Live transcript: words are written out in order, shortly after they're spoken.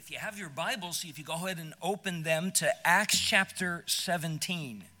If you have your Bibles, if you go ahead and open them to Acts chapter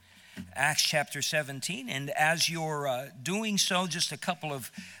 17. Acts chapter 17. And as you're doing so, just a couple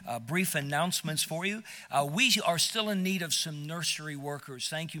of brief announcements for you. We are still in need of some nursery workers.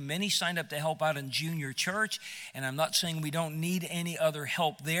 Thank you. Many signed up to help out in junior church. And I'm not saying we don't need any other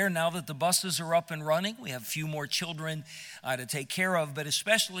help there. Now that the buses are up and running, we have a few more children to take care of. But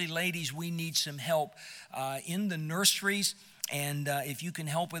especially ladies, we need some help in the nurseries. And if you can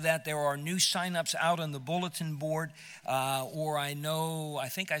help with that, there are new signups out on the bulletin board. Carrie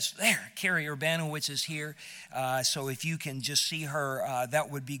Urbanowitz is here. So if you can just see her,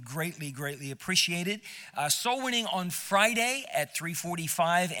 that would be greatly, greatly appreciated. Soul winning on Friday at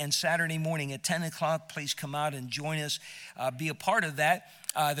 3:45 and Saturday morning at 10 o'clock. Please come out and join us. Be a part of that.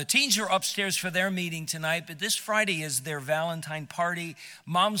 The teens are upstairs for their meeting tonight, but this Friday is their Valentine party.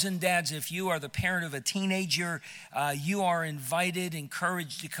 Moms and dads, if you are the parent of a teenager, you are invited,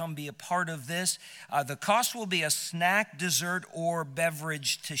 encouraged to come be a part of this. The cost will be a snack, dessert, or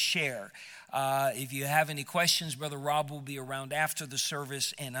beverage to share. If you have any questions, Brother Rob will be around after the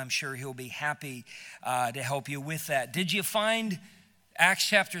service, and I'm sure he'll be happy to help you with that. Did you find Acts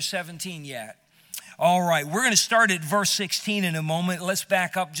chapter 17 yet? All right, we're going to start at verse 16 in a moment. Let's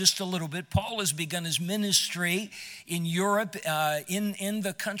back up just a little bit. Paul has begun his ministry in Europe, in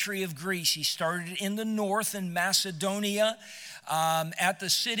the country of Greece. He started in the north in Macedonia, at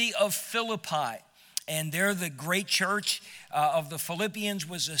the city of Philippi. And there the great church of the Philippians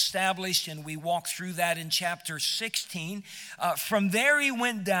was established, and we walk through that in chapter 16. From there he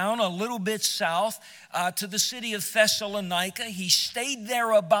went down a little bit south to the city of Thessalonica. He stayed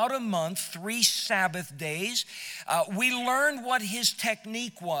there about a month, 3 Sabbath days. We learned what his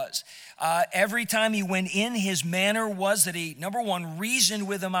technique was. Every time he went in, his manner was that he, number one, reasoned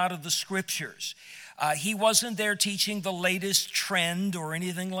with them out of the scriptures. He wasn't there teaching the latest trend or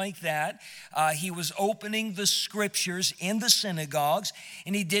anything like that. He was opening the scriptures in the synagogues,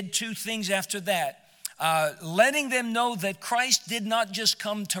 and he did 2 things after that. Letting them know that Christ did not just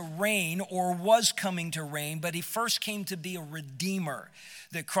come to reign or was coming to reign, but he first came to be a redeemer.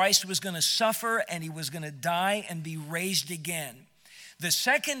 That Christ was going to suffer and he was going to die and be raised again. The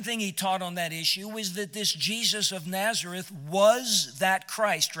second thing he taught on that issue was that this Jesus of Nazareth was that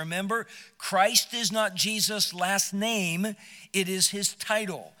Christ. Remember, Christ is not Jesus' last name, it is his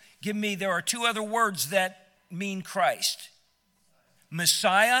title. There are 2 other words that mean Christ.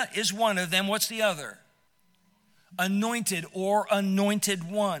 Messiah is one of them. What's the other? Anointed or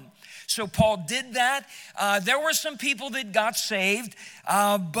anointed one. So Paul did that. There were some people that got saved,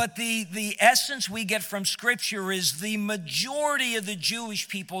 but the essence we get from Scripture is the majority of the Jewish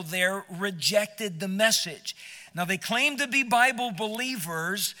people there rejected the message. Now, they claimed to be Bible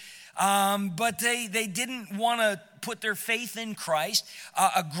believers, but they didn't want to put their faith in Christ.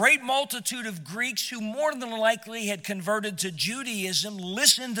 A great multitude of Greeks who more than likely had converted to Judaism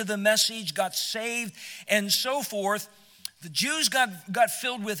listened to the message, got saved, and so forth. The Jews got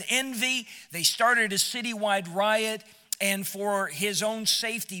filled with envy. They started a citywide riot. And for his own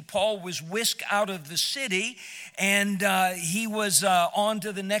safety, Paul was whisked out of the city. And he was on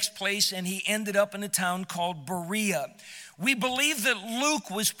to the next place. And he ended up in a town called Berea. We believe that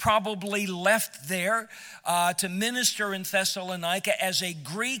Luke was probably left there to minister in Thessalonica. As a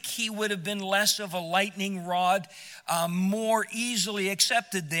Greek, he would have been less of a lightning rod, more easily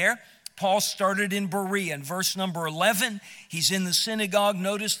accepted there. Paul started in Berea. In verse number 11, he's in the synagogue.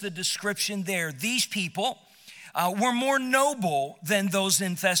 Notice the description there. These people were more noble than those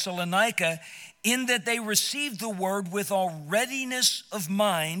in Thessalonica in that they received the word with all readiness of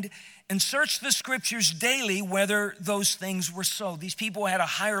mind and searched the scriptures daily whether those things were so. These people had a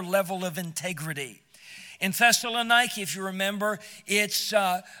higher level of integrity. In Thessalonica, if you remember, it's,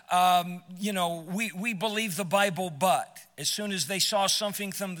 we believe the Bible, but as soon as they saw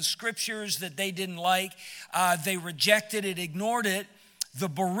something from the scriptures that they didn't like, they rejected it, ignored it. The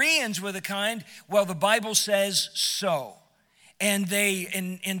Bereans were the kind, well, the Bible says so. And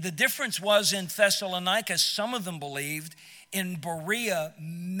the difference was in Thessalonica, some of them believed. In Berea,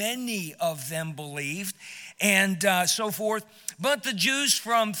 many of them believed, and so forth. But the Jews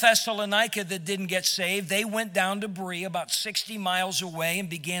from Thessalonica that didn't get saved, they went down to Berea about 60 miles away and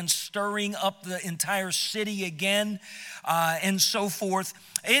began stirring up the entire city again, and so forth.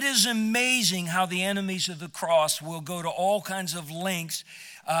 It is amazing how the enemies of the cross will go to all kinds of lengths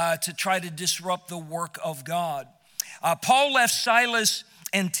to try to disrupt the work of God. Paul left Silas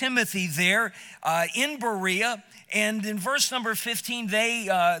and Timothy there in Berea, and in verse number 15, they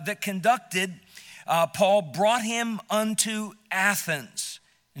that conducted Paul brought him unto Athens.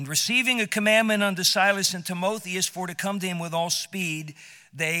 And receiving a commandment unto Silas and Timotheus for to come to him with all speed,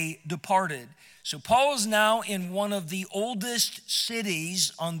 they departed. So Paul is now in one of the oldest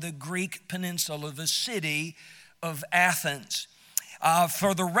cities on the Greek peninsula, the city of Athens.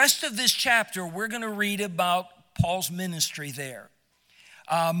 For the rest of this chapter, we're going to read about Paul's ministry there.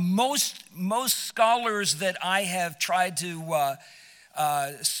 Most scholars that I have tried to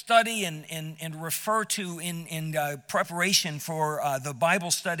study and refer to in preparation for the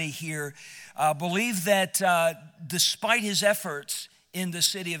Bible study here believe that despite his efforts in the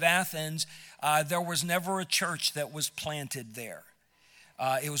city of Athens, there was never a church that was planted there.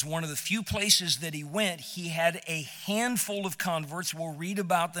 It was one of the few places that he went. He had a handful of converts. We'll read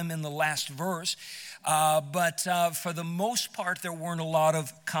about them in the last verse. But for the most part, there weren't a lot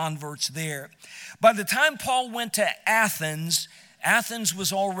of converts there. By the time Paul went to Athens, Athens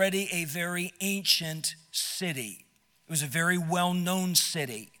was already a very ancient city. It was a very well-known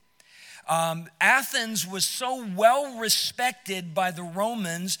city. Athens was so well respected by the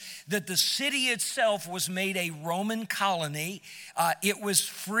Romans that the city itself was made a Roman colony. It was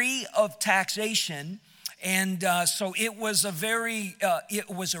free of taxation. And so it was it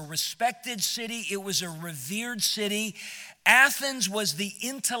was a respected city. It was a revered city. Athens was the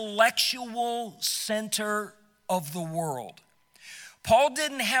intellectual center of the world. Paul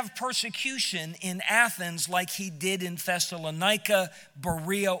didn't have persecution in Athens like he did in Thessalonica,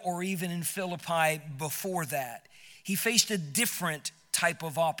 Berea, or even in Philippi before that. He faced a different type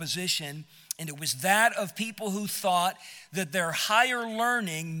of opposition, and it was that of people who thought that their higher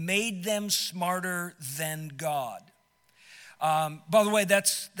learning made them smarter than God. By the way,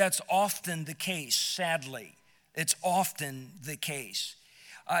 that's often the case, sadly. It's often the case.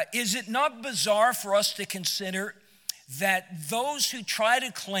 Is it not bizarre for us to consider that those who try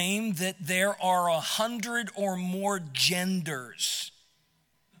to claim that there are 100 or more genders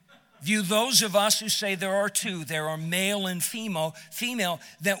view those of us who say there are two, there are male and female,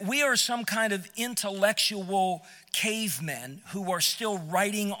 that we are some kind of intellectual cavemen who are still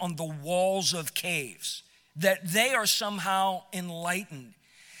writing on the walls of caves, that they are somehow enlightened.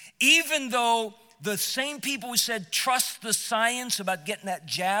 Even though the same people who said trust the science about getting that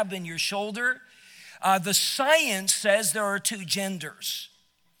jab in your shoulder, the science says there are two genders.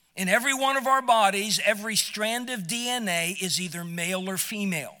 In every one of our bodies, every strand of DNA is either male or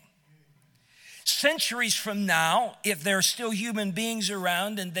female. Centuries from now, if there are still human beings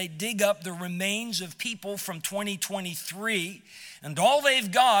around and they dig up the remains of people from 2023, and all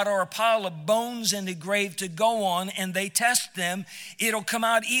they've got are a pile of bones and a grave to go on, and they test them, it'll come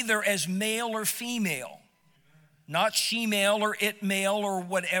out either as male or female. Not she-male or it-male or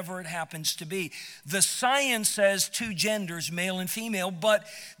whatever it happens to be. The science says two genders, male and female, but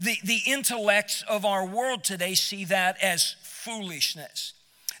the intellects of our world today see that as foolishness.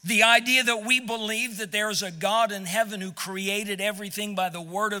 The idea that we believe that there is a God in heaven who created everything by the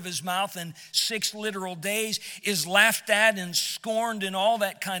word of his mouth in 6 literal days is laughed at and scorned and all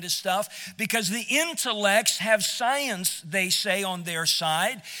that kind of stuff because the intellects have science, they say, on their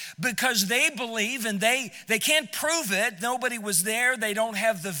side because they believe and they can't prove it. Nobody was there. They don't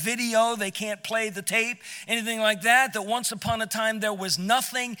have the video. They can't play the tape, anything like that, that once upon a time there was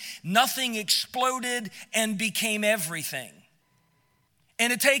nothing exploded and became everything.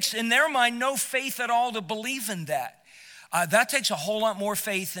 And it takes, in their mind, no faith at all to believe in that. That takes a whole lot more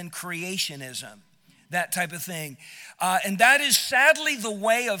faith than creationism, that type of thing. And that is sadly the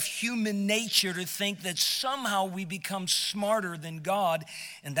way of human nature to think that somehow we become smarter than God.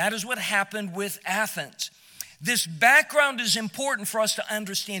 And that is what happened with Athens. This background is important for us to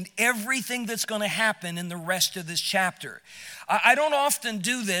understand everything that's going to happen in the rest of this chapter. I don't often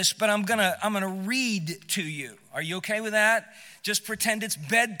do this, but I'm gonna read to you. Are you okay with that? Just pretend it's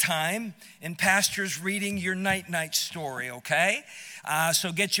bedtime and pastor's reading your night story, okay?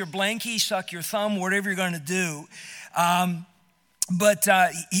 So get your blankie, suck your thumb, whatever you're going to do. But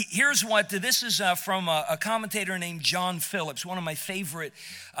here's what, this is from a commentator named John Phillips, one of my favorite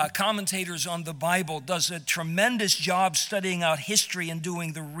commentators on the Bible, does a tremendous job studying out history and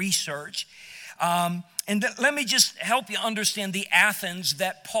doing the research. And let me just help you understand the Athens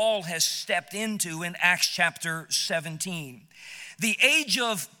that Paul has stepped into in Acts chapter 17. The age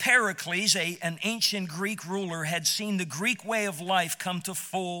of Pericles, an ancient Greek ruler, had seen the Greek way of life come to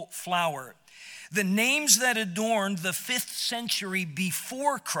full flower. The names that adorned the 5th century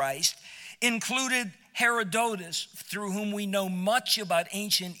before Christ included Herodotus, through whom we know much about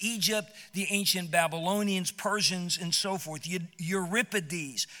ancient Egypt, the ancient Babylonians, Persians, and so forth,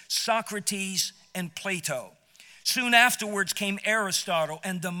 Euripides, Socrates, and Plato. Soon afterwards came Aristotle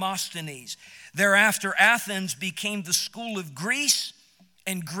and Demosthenes. Thereafter, Athens became the school of Greece,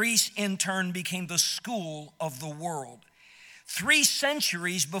 and Greece in turn became the school of the world. 3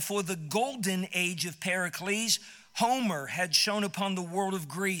 centuries before the golden age of Pericles, Homer had shone upon the world of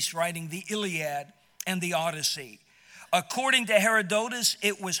Greece, writing the Iliad and the Odyssey. According to Herodotus,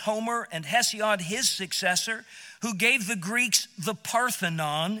 it was Homer and Hesiod, his successor, who gave the Greeks the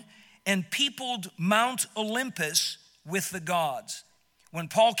Parthenon and peopled Mount Olympus with the gods. When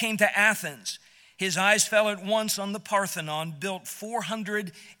Paul came to Athens, his eyes fell at once on the Parthenon, built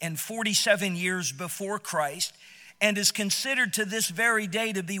 447 years before Christ, and is considered to this very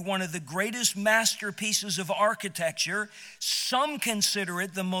day to be one of the greatest masterpieces of architecture. Some consider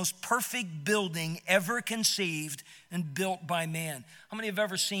it the most perfect building ever conceived and built by man. How many have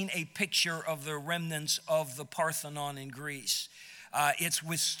ever seen a picture of the remnants of the Parthenon in Greece? It's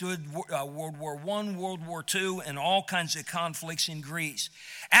withstood World War I, World War II, and all kinds of conflicts in Greece.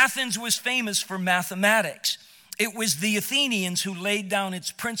 Athens was famous for mathematics. It was the Athenians who laid down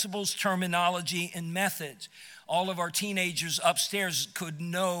its principles, terminology, and methods. All of our teenagers upstairs could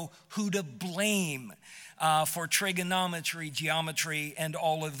know who to blame for trigonometry, geometry, and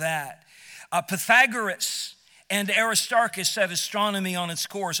all of that. Pythagoras and Aristarchus set astronomy on its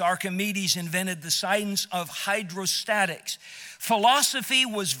course. Archimedes invented the science of hydrostatics. Philosophy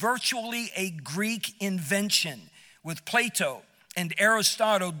was virtually a Greek invention, with Plato and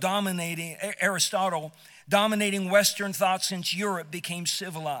Aristotle dominating Western thought since Europe became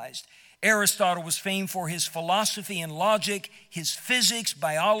civilized. Aristotle was famed for his philosophy and logic, his physics,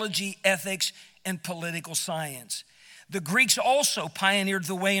 biology, ethics, and political science. The Greeks also pioneered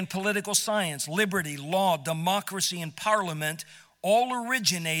the way in political science. Liberty, law, democracy, and parliament all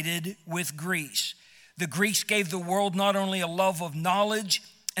originated with Greece. The Greeks gave the world not only a love of knowledge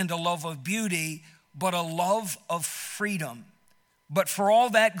and a love of beauty, but a love of freedom. But for all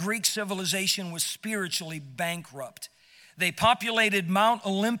that, Greek civilization was spiritually bankrupt. They populated Mount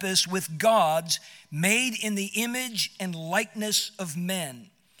Olympus with gods made in the image and likeness of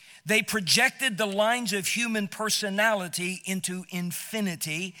men. They projected the lines of human personality into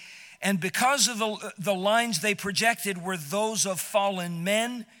infinity, and because of the lines they projected were those of fallen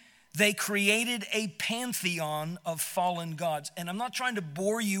men, they created a pantheon of fallen gods. And I'm not trying to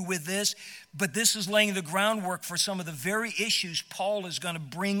bore you with this, but this is laying the groundwork for some of the very issues Paul is going to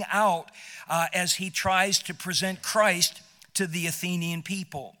bring out as he tries to present Christ to the Athenian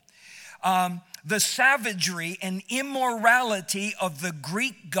people. The savagery and immorality of the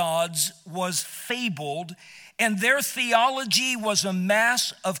Greek gods was fabled, and their theology was a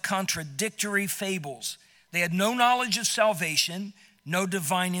mass of contradictory fables. They had no knowledge of salvation, no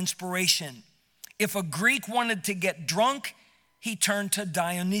divine inspiration. If a Greek wanted to get drunk, he turned to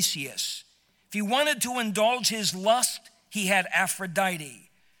Dionysius. If he wanted to indulge his lust, he had Aphrodite.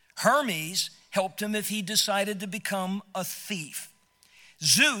 Hermes helped him if he decided to become a thief.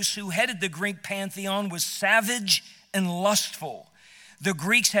 Zeus, who headed the Greek pantheon, was savage and lustful. The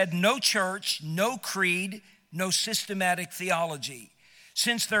Greeks had no church, no creed, no systematic theology.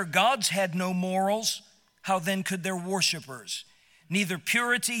 Since their gods had no morals, how then could their worshipers? Neither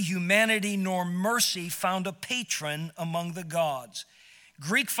purity, humanity, nor mercy found a patron among the gods.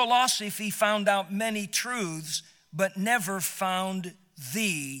 Greek philosophy found out many truths, but never found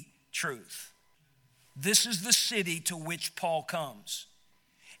the truth. This is the city to which Paul comes.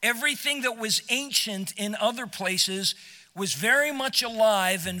 Everything that was ancient in other places was very much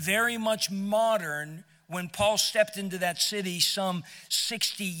alive and very much modern when Paul stepped into that city some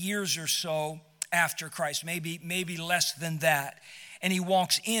 60 years or so after Christ, maybe less than that. And he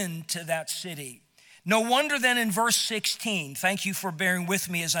walks into that city. No wonder then in verse 16, thank you for bearing with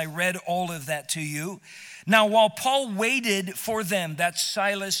me as I read all of that to you. Now, while Paul waited for them, that's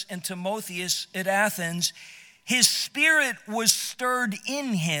Silas and Timotheus at Athens, his spirit was stirred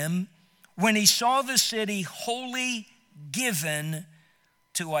in him when he saw the city wholly given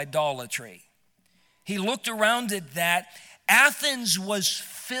to idolatry. He looked around at that. Athens was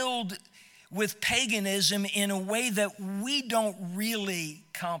filled with paganism in a way that we don't really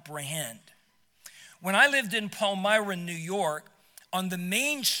comprehend. When I lived in Palmyra, New York, on the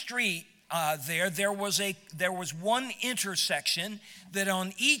main street there was one intersection that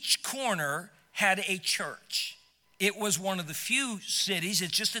on each corner had a church. It was one of the few cities,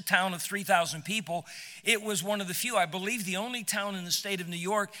 it's just a town of 3,000 people. It was one of the few, I believe the only town in the state of New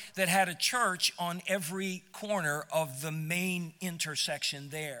York that had a church on every corner of the main intersection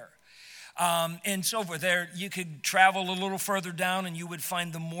there. And so over there, you could travel a little further down and you would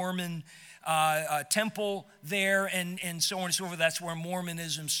find the Mormon temple there and so on and so forth. That's where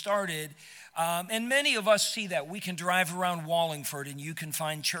Mormonism started. And many of us see that. We can drive around Wallingford and you can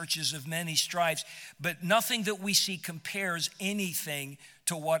find churches of many stripes, but nothing that we see compares anything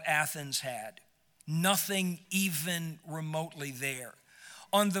to what Athens had. Nothing even remotely there.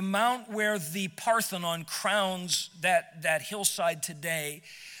 On the mount where the Parthenon crowns that hillside today,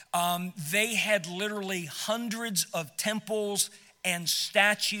 they had literally hundreds of temples and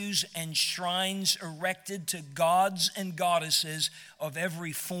statues and shrines erected to gods and goddesses of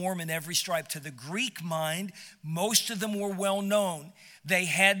every form and every stripe. To the Greek mind, most of them were well known. They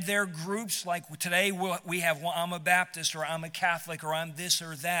had their groups, like today we have, well, I'm a Baptist, or I'm a Catholic, or I'm this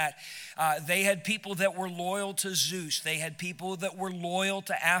or that. They had people that were loyal to Zeus. They had people that were loyal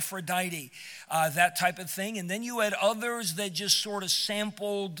to Aphrodite, that type of thing. And then you had others that just sort of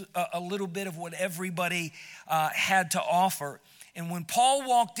sampled a little bit of what everybody had to offer. And when Paul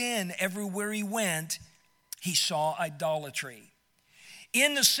walked in, everywhere he went, he saw idolatry.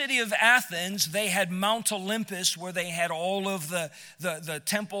 In the city of Athens, they had Mount Olympus, where they had all of the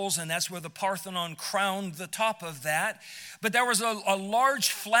temples, and that's where the Parthenon crowned the top of that. But there was a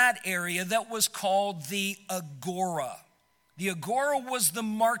large flat area that was called the Agora. The Agora was the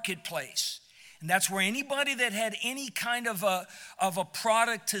marketplace. And that's where anybody that had any kind of a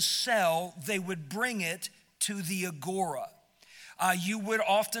product to sell, they would bring it to the Agora. You would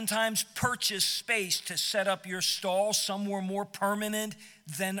oftentimes purchase space to set up your stall. Some were more permanent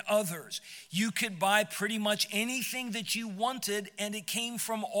than others. You could buy pretty much anything that you wanted, and it came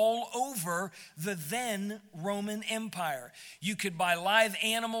from all over the then Roman Empire. You could buy live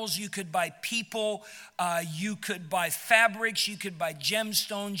animals, you could buy people, you could buy fabrics, you could buy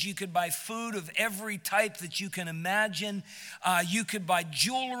gemstones, you could buy food of every type that you can imagine. You could buy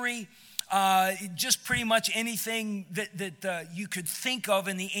jewelry. Just pretty much anything that you could think of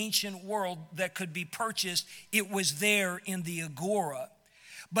in the ancient world that could be purchased, it was there in the Agora.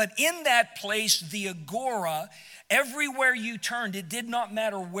 But in that place, the Agora, everywhere you turned, it did not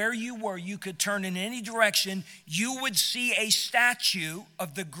matter where you were, you could turn in any direction, you would see a statue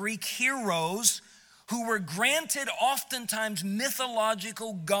of the Greek heroes who were granted oftentimes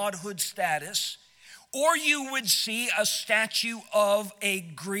mythological godhood status, or you would see a statue of a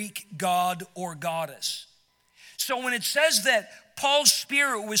Greek god or goddess. So when it says that Paul's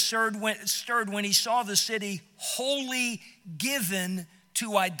spirit was stirred when he saw the city wholly given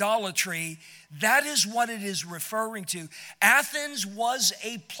to idolatry, that is what it is referring to. Athens was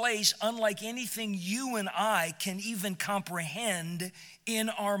a place unlike anything you and I can even comprehend in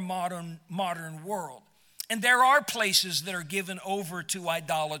our modern world. And there are places that are given over to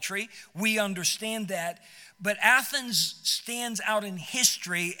idolatry. We understand that. But Athens stands out in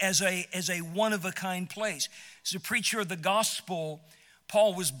history as a one-of-a-kind place. As a preacher of the gospel,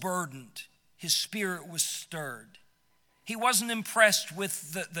 Paul was burdened. His spirit was stirred. He wasn't impressed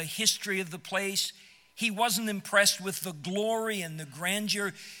with the history of the place. He wasn't impressed with the glory and the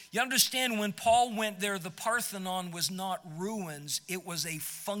grandeur. You understand, when Paul went there, the Parthenon was not ruins. It was a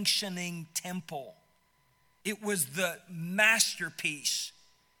functioning temple. It was the masterpiece.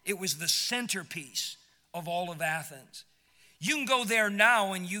 It was the centerpiece of all of Athens. You can go there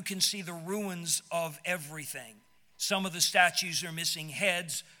now and you can see the ruins of everything. Some of the statues are missing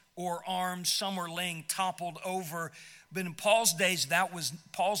heads or arms. Some are laying toppled over. But in Paul's day, that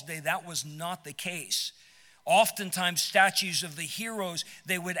was not the case. Oftentimes, statues of the heroes,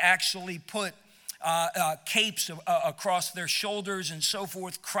 they would actually put capes across their shoulders and so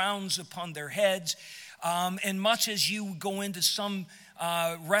forth, crowns upon their heads. And much as you go into some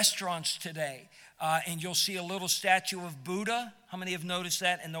restaurants today, and you'll see a little statue of Buddha. How many have noticed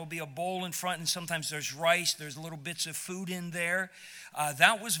that? And there'll be a bowl in front, and sometimes there's rice, there's little bits of food in there.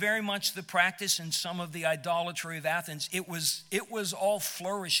 That was very much the practice in some of the idolatry of Athens. It was all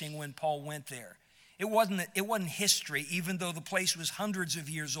flourishing when Paul went there. It wasn't history, even though the place was hundreds of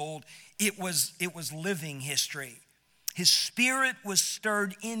years old. It was living history. His spirit was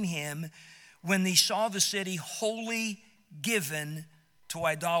stirred in him when he saw the city wholly given to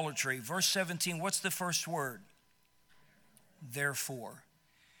idolatry. Verse 17, what's the first word? Therefore.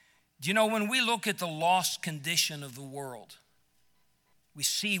 Do you know, when we look at the lost condition of the world, we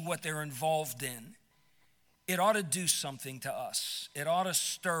see what they're involved in, it ought to do something to us. It ought to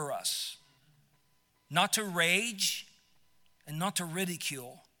stir us. Not to rage and not to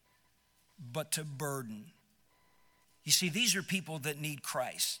ridicule, but to burden. You see, these are people that need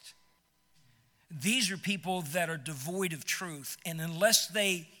Christ. These are people that are devoid of truth, and unless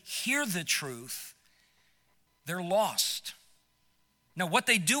they hear the truth, they're lost. Now, what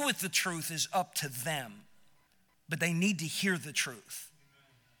they do with the truth is up to them, but they need to hear the truth.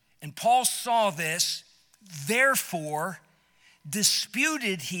 And Paul saw this, therefore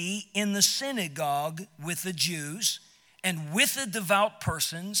disputed he in the synagogue with the Jews and with the devout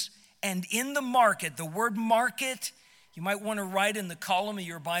persons, and in the market. The word market You might want to write in the column of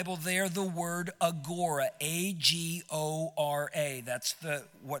your Bible there the word agora, A-G-O-R-A. That's the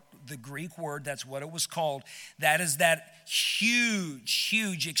Greek word, that's what it was called. That is that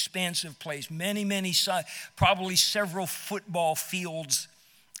huge, expansive place. Many, probably several football fields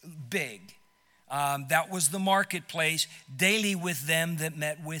big. That was the marketplace, daily with them that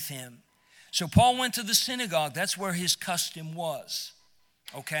met with him. So Paul went to the synagogue. That's where his custom was,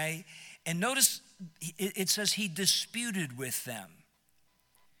 okay? And notice it says he disputed with them.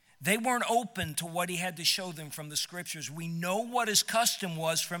 They weren't open to what he had to show them from the scriptures. We know what his custom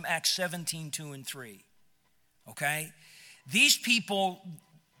was from Acts 17, 2 and 3, okay? These people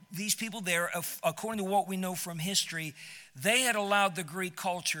there, according to what we know from history, they had allowed the Greek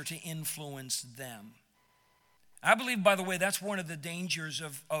culture to influence them. I believe, by the way, that's one of the dangers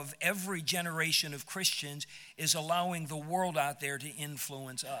of every generation of Christians is allowing the world out there to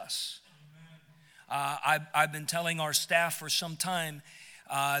influence us. I've been telling our staff for some time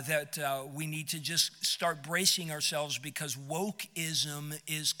that we need to just start bracing ourselves because wokeism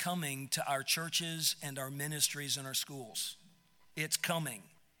is coming to our churches and our ministries and our schools. It's coming.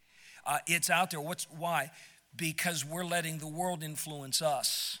 It's out there. Why? Because we're letting the world influence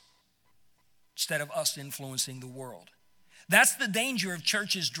us instead of us influencing the world. That's the danger of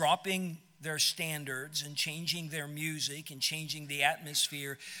churches dropping their standards and changing their music and changing the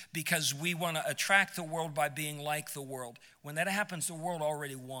atmosphere because we want to attract the world by being like the world. When that happens, the world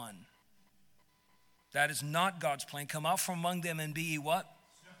already won. That is not God's plan. Come out from among them and be ye what?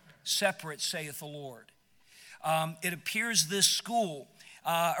 Separate, saith the Lord. It appears this school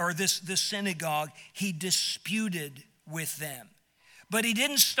or this synagogue, he disputed with them. But he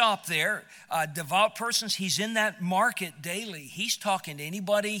didn't stop there. Devout persons, he's in that market daily. He's talking to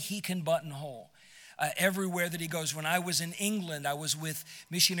anybody he can buttonhole everywhere that he goes. When I was in England, I was with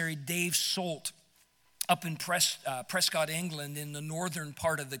missionary Dave Salt up in Prescott, England, in the northern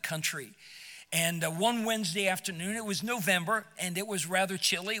part of the country. And one Wednesday afternoon, it was November, and it was rather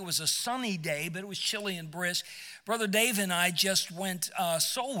chilly. It was a sunny day, but it was chilly and brisk. Brother Dave and I just went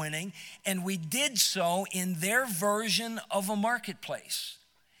soul winning, and we did so in their version of a marketplace.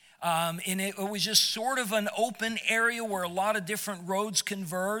 And it was just sort of an open area where a lot of different roads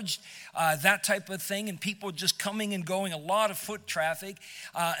converged, that type of thing, and people just coming and going, a lot of foot traffic.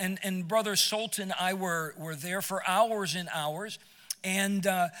 And Brother Salt and I were there for hours and hours. And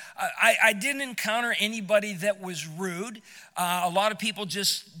I didn't encounter anybody that was rude. A lot of people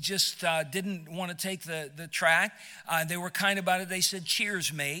just didn't want to take the track. They were kind about it. They said,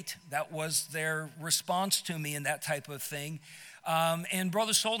 "Cheers, mate." That was their response to me and that type of thing. And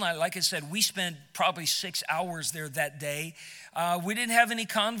Brother Soul and I, like I said, we spent probably 6 hours there that day. We didn't have any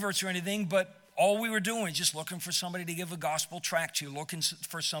converts or anything, but all we were doing was just looking for somebody to give a gospel tract to, looking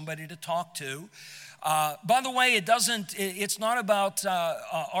for somebody to talk to. By the way, it's not about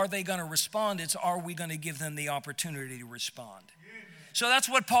are they going to respond, it's are we going to give them the opportunity to respond. So that's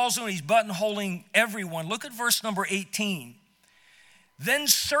what Paul's doing. He's buttonholing everyone. Look at verse number 18. Then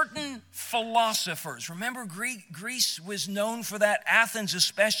certain philosophers, remember Greece was known for that, Athens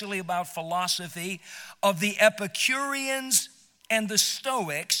especially, about philosophy, of the Epicureans and the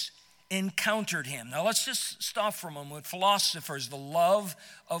Stoics encountered him. Now let's just stop for a moment with philosophers, the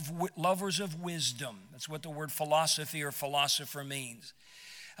lovers of wisdom. That's what the word philosophy or philosopher means.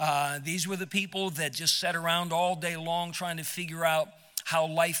 These were the people that just sat around all day long trying to figure out how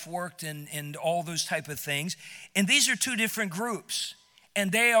life worked and all those type of things. And these are two different groups.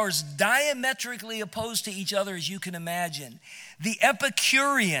 And they are as diametrically opposed to each other as you can imagine. The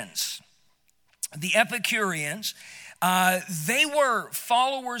Epicureans, they were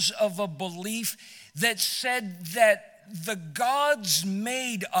followers of a belief that said that the gods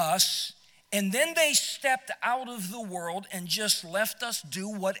made us and then they stepped out of the world and just left us do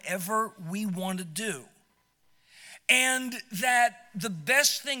whatever we want to do. And that the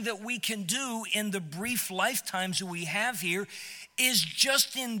best thing that we can do in the brief lifetimes that we have here is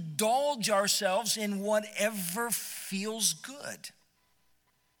just indulge ourselves in whatever feels good.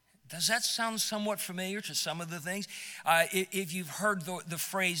 Does that sound somewhat familiar to some of the things? If you've heard the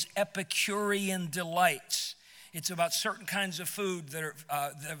phrase Epicurean delights, it's about certain kinds of food that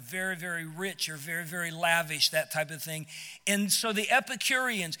are very, very rich or very, very lavish, that type of thing. And so the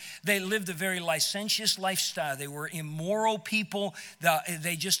Epicureans, they lived a very licentious lifestyle. They were immoral people.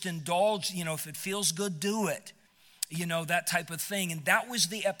 They just indulged, if it feels good, do it. That type of thing. And that was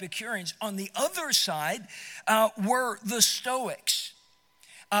the Epicureans. On the other side were the Stoics.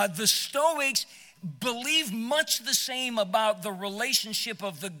 The Stoics, believe much the same about the relationship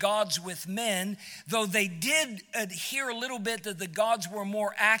of the gods with men, though they did adhere a little bit that the gods were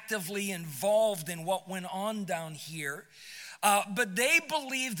more actively involved in what went on down here. But they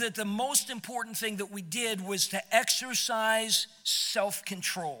believed that the most important thing that we did was to exercise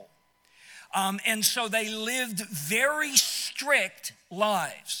self-control. And so they lived very strict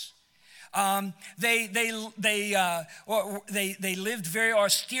lives. They lived very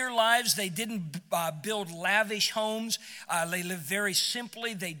austere lives. They didn't build lavish homes. They lived very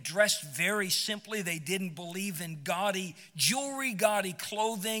simply. They dressed very simply. They didn't believe in gaudy jewelry, gaudy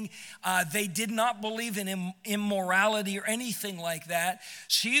clothing. They did not believe in immorality or anything like that.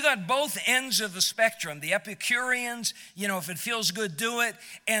 So you got both ends of the spectrum. The Epicureans, if it feels good, do it.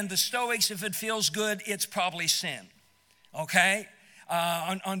 And the Stoics, if it feels good, it's probably sin. Okay?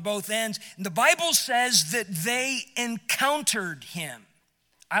 On both ends. And the Bible says that they encountered him.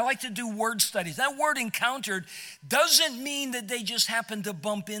 I like to do word studies. That word encountered doesn't mean that they just happened to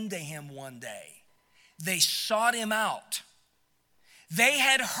bump into him one day. They sought him out. They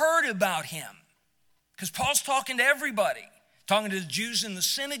had heard about him. Because Paul's talking to everybody. Talking to the Jews in the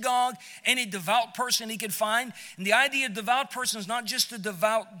synagogue, any devout person he could find. And the idea of devout person is not just a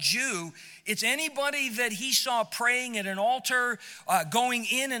devout Jew. It's anybody that he saw praying at an altar, going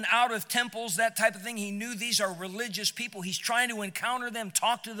in and out of temples, that type of thing. He knew these are religious people. He's trying to encounter them,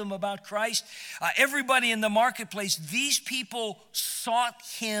 talk to them about Christ. Everybody in the marketplace, these people sought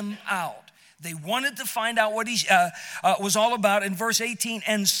him out. They wanted to find out what he was all about. In verse 18,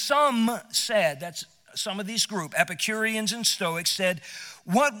 and some said, that's some of these group, Epicureans and Stoics, said,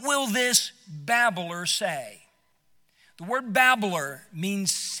 what will this babbler say? The word babbler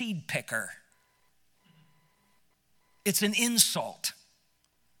means seed picker. It's an insult.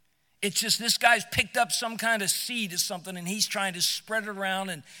 It's just this guy's picked up some kind of seed or something and he's trying to spread it around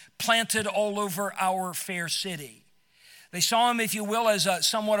and plant it all over our fair city. They saw him, if you will, as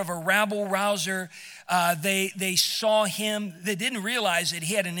somewhat of a rabble-rouser. They saw him. They didn't realize that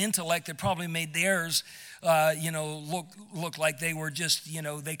he had an intellect that probably made theirs, look like they were just,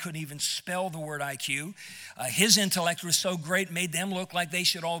 they couldn't even spell the word IQ. His intellect was so great, made them look like they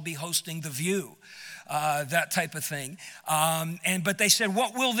should all be hosting The View. That type of thing. But they said,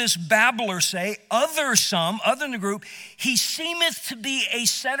 what will this babbler say? Other in the group, he seemeth to be a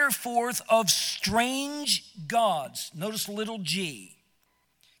setter forth of strange gods. Notice little g.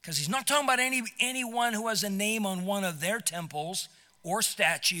 Because he's not talking about anyone who has a name on one of their temples or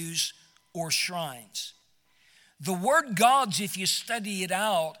statues or shrines. The word gods, if you study it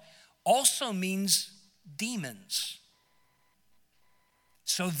out, also means demons.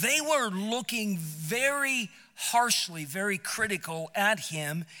 So they were looking very harshly, very critical at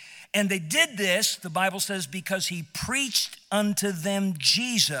him. And they did this, the Bible says, because he preached unto them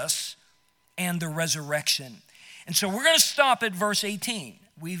Jesus and the resurrection. And so we're going to stop at verse 18.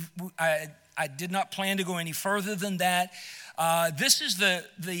 I did not plan to go any further than that. This is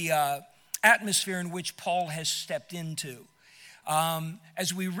the atmosphere in which Paul has stepped into.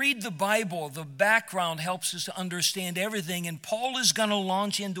 As we read the Bible, the background helps us to understand everything. And Paul is going to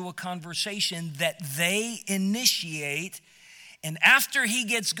launch into a conversation that they initiate. And after he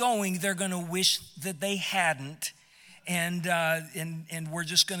gets going, they're going to wish that they hadn't. And we're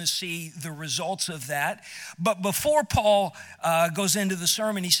just going to see the results of that. But before Paul goes into the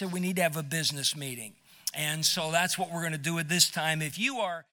sermon, he said we need to have a business meeting. And so that's what we're going to do at this time. If you are